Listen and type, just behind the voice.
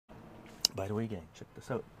By the way, gang, check this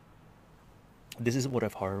out. This is what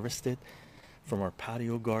I've harvested from our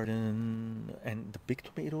patio garden, and the big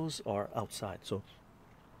tomatoes are outside. So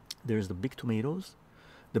there's the big tomatoes.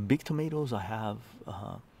 The big tomatoes I have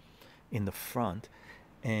in the front,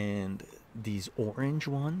 and these orange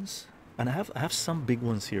ones, and I have some big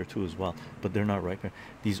ones here too as well, but they're not ripe.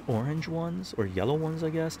 These orange ones or yellow ones,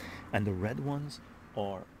 I guess, and the red ones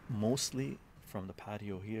are mostly from the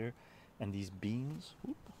patio here. And these beans,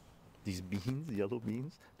 whoop, these beans, yellow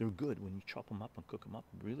beans, they're good when you chop them up and cook them up,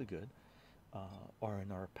 really good. Are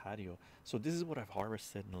in our patio. So this is what I've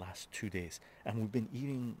harvested in the last 2 days, and we've been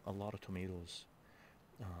eating a lot of tomatoes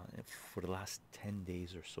for the last 10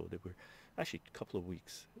 days or so. They were actually a couple of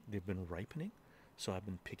weeks. They've been ripening, so I've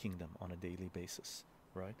been picking them on a daily basis,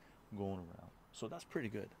 right? Going around. So that's pretty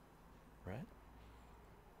good, right?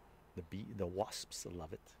 The wasps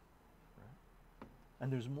love it, right?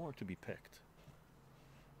 And there's more to be picked.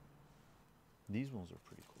 These ones are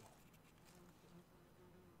pretty cool.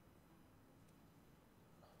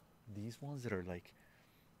 These ones that are like,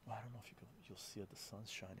 I don't know if you'll see it, the sun's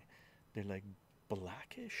shining. They're like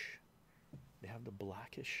blackish. They have the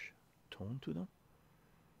blackish tone to them,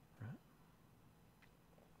 right?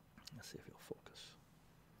 Let's see if it'll focus.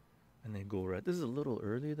 And they go red. This is a little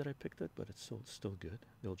early that I picked it, but it's still good.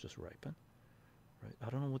 They'll just ripen, right? I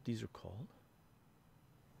don't know what these are called.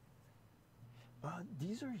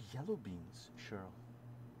 These are yellow beans, Cheryl.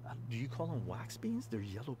 Do you call them wax beans? They're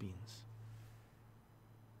yellow beans.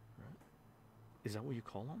 Is that what you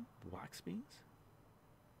call them? Wax beans?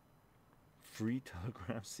 Free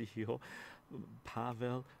Telegram CEO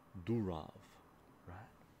Pavel Durov,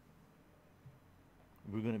 right?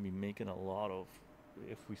 We're going to be making a lot of,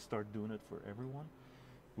 if we start doing it for everyone,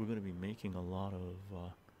 we're going to be making a lot of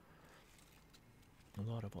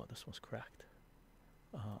oh, this one's cracked.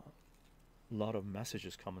 A lot of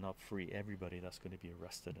messages coming up, free everybody that's going to be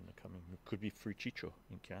arrested in the coming, it could be free chycho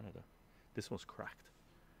in Canada. This one's cracked.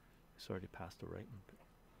 It's already past the ripening.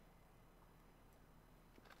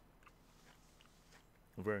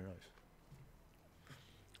 Very nice.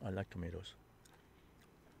 I like tomatoes.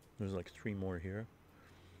 There's like 3 more here.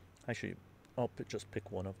 Actually, I'll just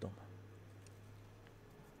pick one of them,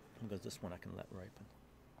 because this one I can let ripen.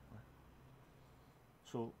 Right.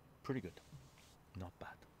 So pretty good, not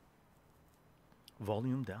bad.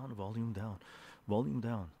 Volume down, volume down, volume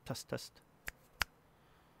down. Test, test.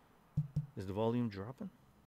 Is the volume dropping?